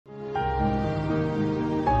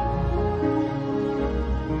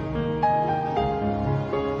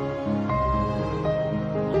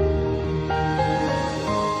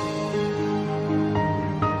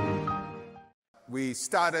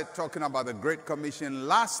started talking about the Great Commission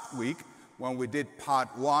last week when we did part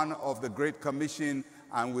 1 of the Great Commission,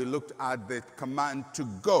 and we looked at the command to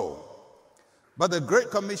go. But the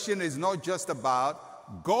Great Commission is not just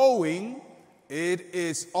about going, it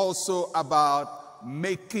is also about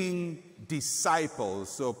making disciples.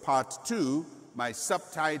 So part 2, my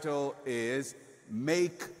subtitle is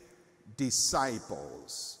Make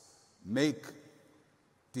Disciples. Make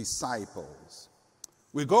Disciples.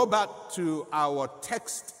 We go back to our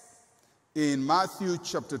text in Matthew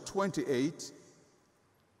chapter 28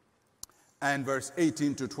 and verse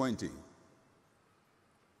 18 to 20.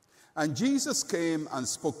 And Jesus came and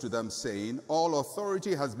spoke to them, saying, all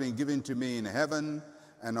authority has been given to me in heaven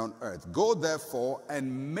and on earth. Go therefore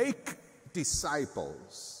and make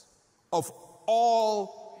disciples of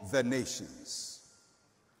all the nations,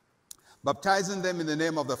 baptizing them in the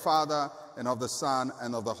name of the Father and of the Son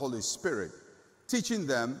and of the Holy Spirit, teaching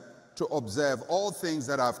them to observe all things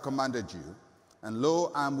that I have commanded you. And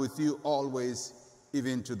lo, I am with you always,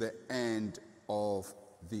 even to the end of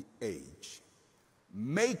the age.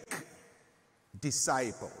 Make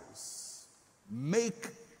disciples. Make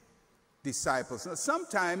disciples. Now,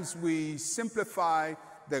 sometimes we simplify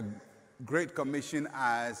the Great Commission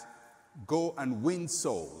as go and win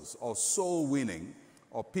souls, or soul winning,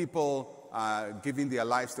 or people giving their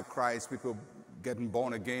lives to Christ, people getting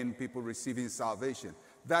born again, people receiving salvation.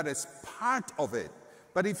 That is part of it.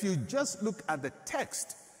 But if you just look at the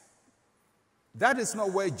text, that is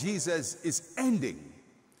not where Jesus is ending.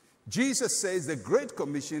 Jesus says the Great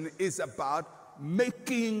Commission is about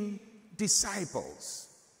making disciples.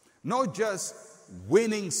 Not just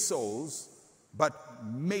winning souls, but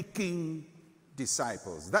making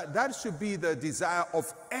disciples. That should be the desire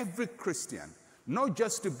of every Christian. Not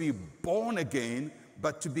just to be born again,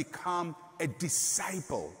 but to become a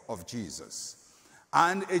disciple of Jesus.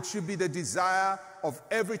 And it should be the desire of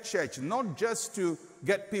every church, not just to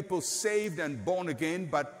get people saved and born again,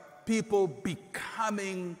 but people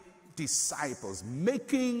becoming disciples.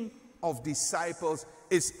 Making of disciples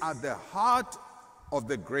is at the heart of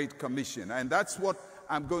the Great Commission. And that's what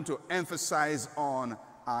I'm going to emphasize on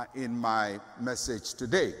in my message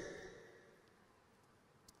today.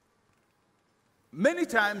 Many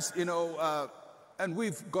times, and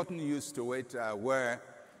we've gotten used to it, where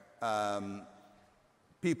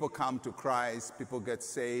people come to Christ, people get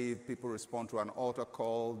saved, people respond to an altar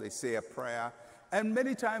call, they say a prayer. And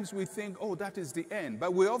many times we think, oh, that is the end.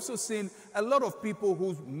 But we've also seen a lot of people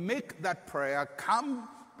who make that prayer, come,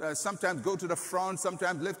 sometimes go to the front,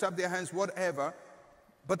 sometimes lift up their hands, whatever.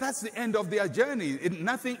 But that's the end of their journey.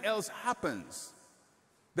 Nothing else happens.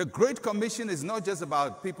 The Great Commission is not just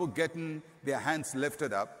about people getting their hands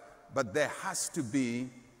lifted up, but there has to be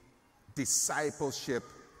discipleship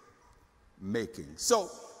making. So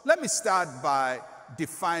let me start by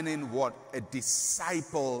defining what a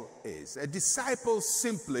disciple is. A disciple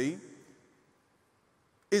simply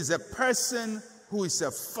is a person who is a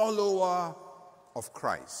follower of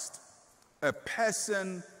Christ. A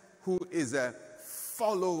person who is a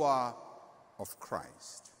follower of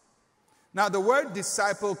Christ. Now, the word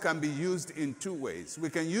disciple can be used in two ways. We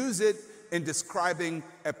can use it in describing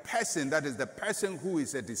a person, that is the person who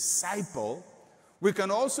is a disciple. We can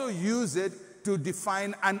also use it to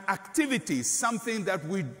define an activity, something that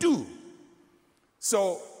we do.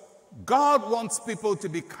 So God wants people to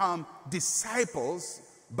become disciples,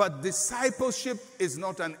 but discipleship is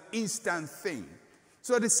not an instant thing.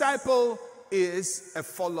 So a disciple is a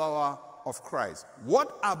follower of Christ.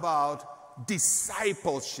 What about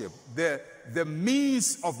discipleship, the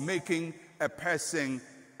means of making a person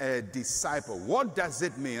a disciple? What does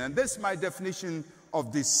it mean? And this is my definition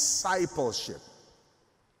of discipleship.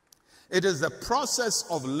 It is the process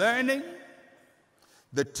of learning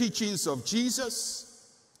the teachings of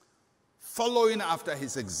Jesus, following after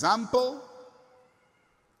his example,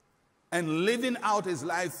 and living out his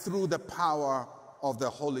life through the power of the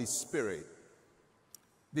Holy Spirit.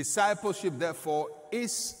 Discipleship, therefore,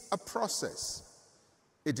 is a process.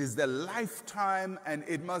 It is the lifetime, and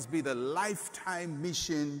it must be the lifetime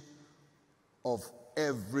mission of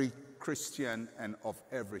every Christian and of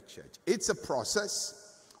every church. It's a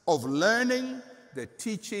process of learning the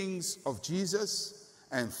teachings of Jesus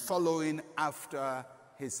and following after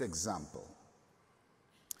his example.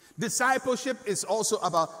 Discipleship is also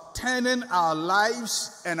about turning our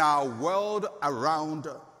lives and our world around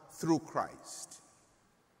through Christ.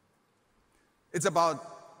 It's about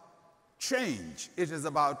change. It is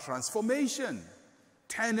about transformation,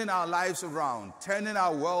 turning our lives around, turning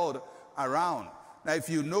our world around. Now, if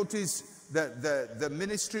you notice that the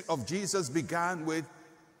ministry of Jesus began with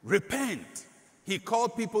repent, He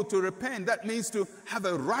called people to repent. That means to have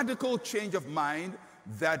a radical change of mind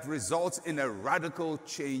that results in a radical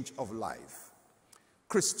change of life.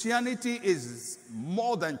 Christianity is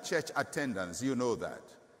more than church attendance, you know that.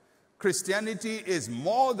 Christianity is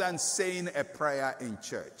more than saying a prayer in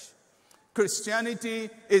church. Christianity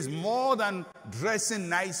is more than dressing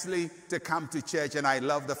nicely to come to church, and I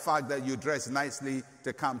love the fact that you dress nicely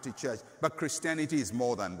to come to church. But Christianity is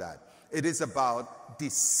more than that. It is about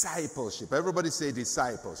discipleship. Everybody say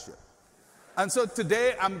discipleship. And so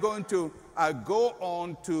today I'm going to go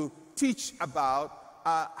on to teach about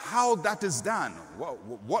how that is done,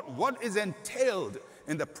 what is entailed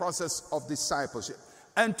in the process of discipleship.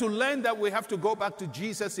 And to learn that, we have to go back to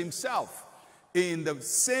Jesus himself. In the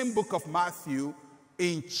same book of Matthew,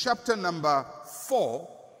 in chapter number 4,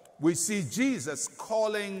 we see Jesus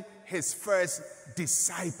calling his first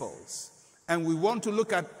disciples. And we want to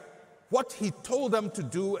look at what he told them to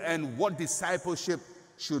do and what discipleship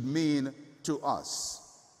should mean to us.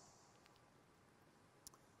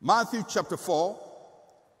 Matthew chapter 4,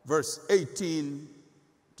 verse 18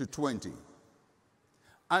 to 20.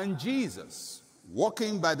 And Jesus,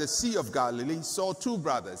 walking by the Sea of Galilee, saw two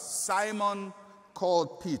brothers, Simon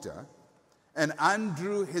called Peter, and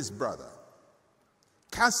Andrew his brother,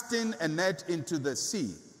 casting a net into the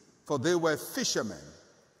sea, for they were fishermen.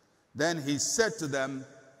 Then he said to them,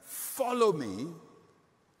 "Follow me,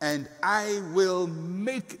 and I will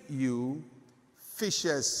make you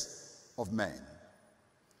fishers of men."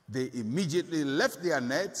 They immediately left their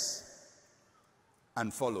nets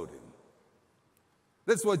and followed him.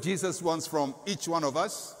 That's what Jesus wants from each one of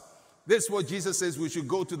us. This is what Jesus says we should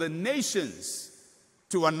go to the nations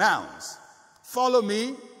to announce. Follow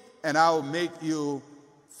me, and I will make you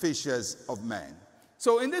fishers of men.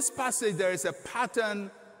 So in this passage, there is a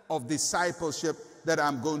pattern of discipleship that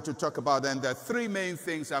I'm going to talk about, and there are three main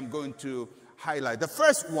things I'm going to highlight. The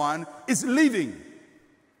first one is living.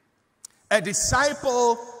 A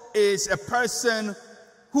disciple is a person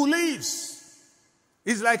who lives.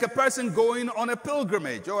 He's like a person going on a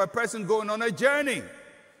pilgrimage or a person going on a journey.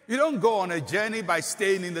 You don't go on a journey by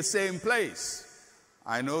staying in the same place.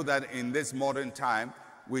 I know that in this modern time,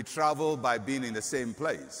 we travel by being in the same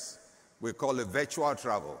place. We call it virtual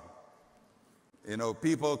travel. You know,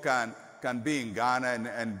 people can be in Ghana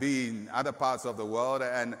and be in other parts of the world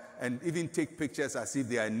and even take pictures as if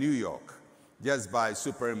they are in New York, just by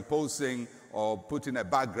superimposing or putting a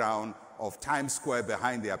background of Times Square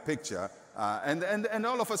behind their picture. And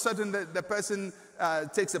all of a sudden, the person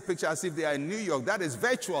takes a picture as if they are in New York. That is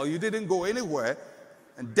virtual. You didn't go anywhere.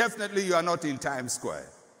 And definitely you are not in Times Square.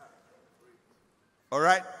 All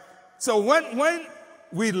right? So when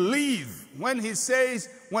we leave, when he says,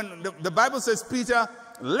 when the Bible says Peter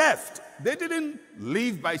left, they didn't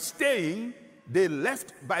leave by staying. They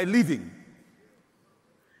left by leaving.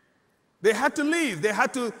 They had to leave. They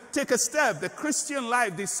had to take a step. The Christian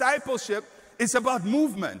life, discipleship, is about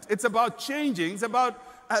movement. It's about changing. It's about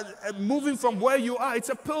moving from where you are. It's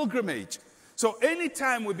a pilgrimage. So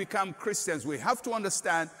anytime we become Christians, we have to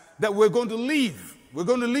understand that we're going to leave. We're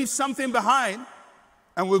going to leave something behind,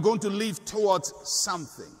 and we're going to leave towards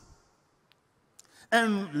something.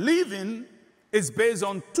 And leaving is based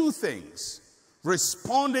on two things: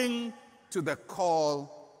 responding to the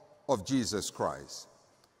call of Jesus Christ.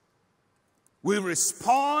 We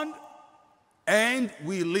respond and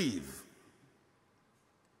we leave.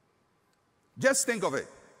 Just think of it.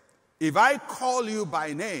 If I call you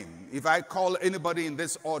by name, if I call anybody in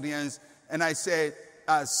this audience and I say,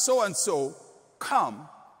 so-and-so, come,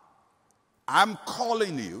 I'm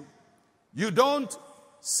calling you, you don't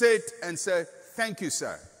sit and say, thank you,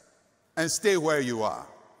 sir, and stay where you are.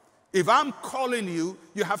 If I'm calling you,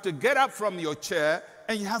 you have to get up from your chair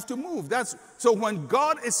and you have to move. So when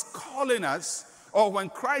God is calling us, or when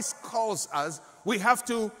Christ calls us, we have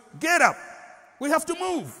to get up. We have to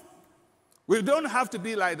move. We don't have to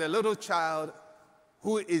be like the little child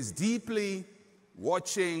who is deeply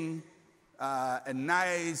watching a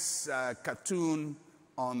nice cartoon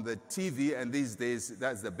on the TV, and these days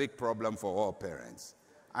that's the big problem for all parents.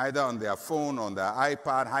 Either on their phone, on their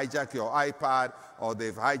iPad, hijack your iPad, or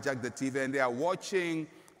they've hijacked the TV and they are watching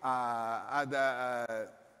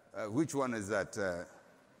which one is that?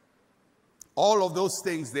 All of those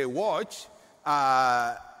things they watch,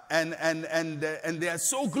 and they are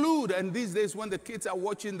so glued. And these days, when the kids are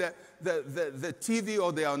watching the TV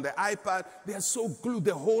or they're on the iPad, they are so glued.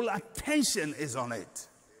 The whole attention is on it.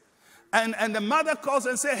 And the mother calls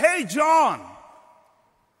and says, "Hey, John."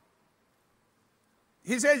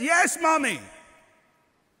 He says, "Yes, mommy.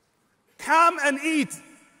 Come and eat.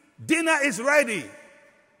 Dinner is ready."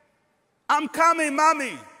 "I'm coming,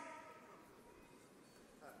 mommy."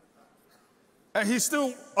 And he's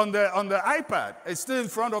still on the iPad. It's still in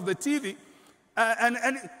front of the TV.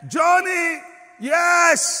 And Johnny,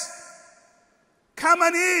 yes, come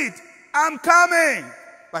and eat. I'm coming.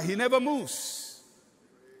 But he never moves.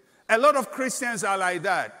 A lot of Christians are like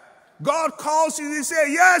that. God calls you, you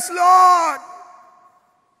say, yes, Lord,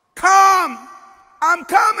 come, I'm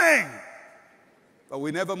coming. But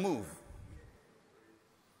we never move.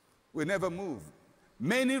 We never move.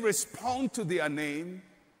 Many respond to their name,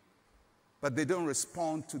 but they don't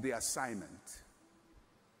respond to the assignment.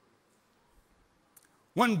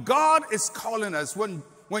 When God is calling us, when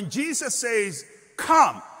Jesus says,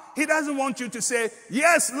 come, he doesn't want you to say,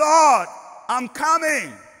 yes, Lord, I'm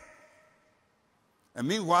coming. And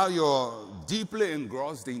meanwhile, you're deeply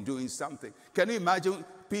engrossed in doing something. Can you imagine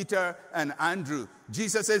Peter and Andrew?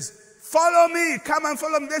 Jesus says, follow me, come and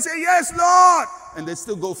follow me. They say, yes, Lord. And they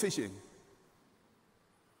still go fishing.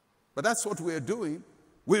 But that's what we're doing.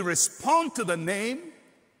 We respond to the name,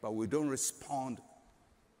 but we don't respond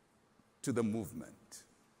to the movement.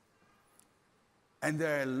 And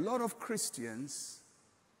there are a lot of Christians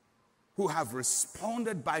who have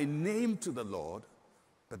responded by name to the Lord,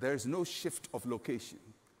 but there is no shift of location.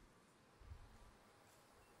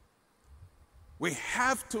 We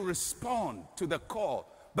have to respond to the call.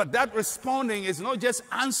 But that responding is not just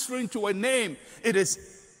answering to a name, it is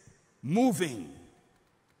moving.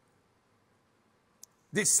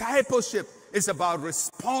 Discipleship is about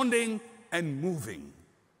responding and moving.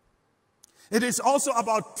 It is also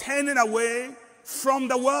about turning away from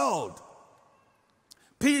the world.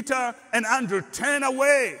 Peter and Andrew turned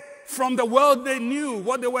away from the world they knew,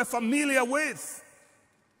 what they were familiar with.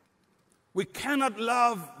 We cannot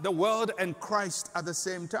love the world and Christ at the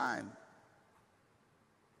same time.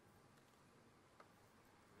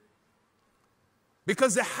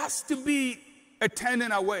 Because there has to be a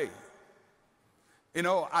turning away. You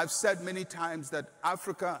know, I've said many times that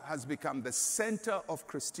Africa has become the center of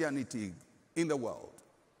Christianity in the world.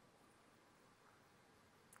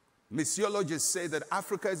 Missiologists say that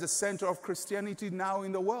Africa is the center of Christianity now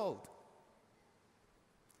in the world.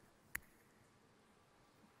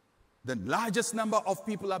 The largest number of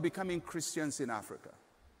people are becoming Christians in Africa.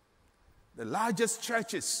 The largest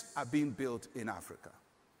churches are being built in Africa.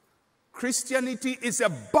 Christianity is a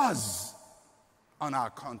buzz on our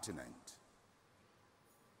continent.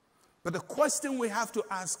 But the question we have to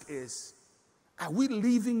ask is, are we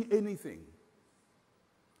leaving anything?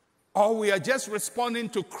 Or we are just responding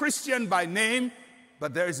to Christian by name,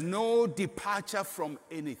 but there is no departure from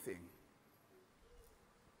anything.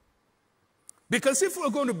 Because if we're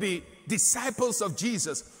going to be disciples of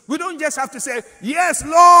Jesus, we don't just have to say, yes,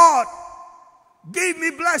 Lord, give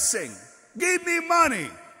me blessing, give me money,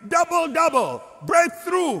 double,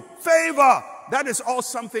 breakthrough, favor. That is all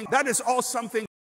something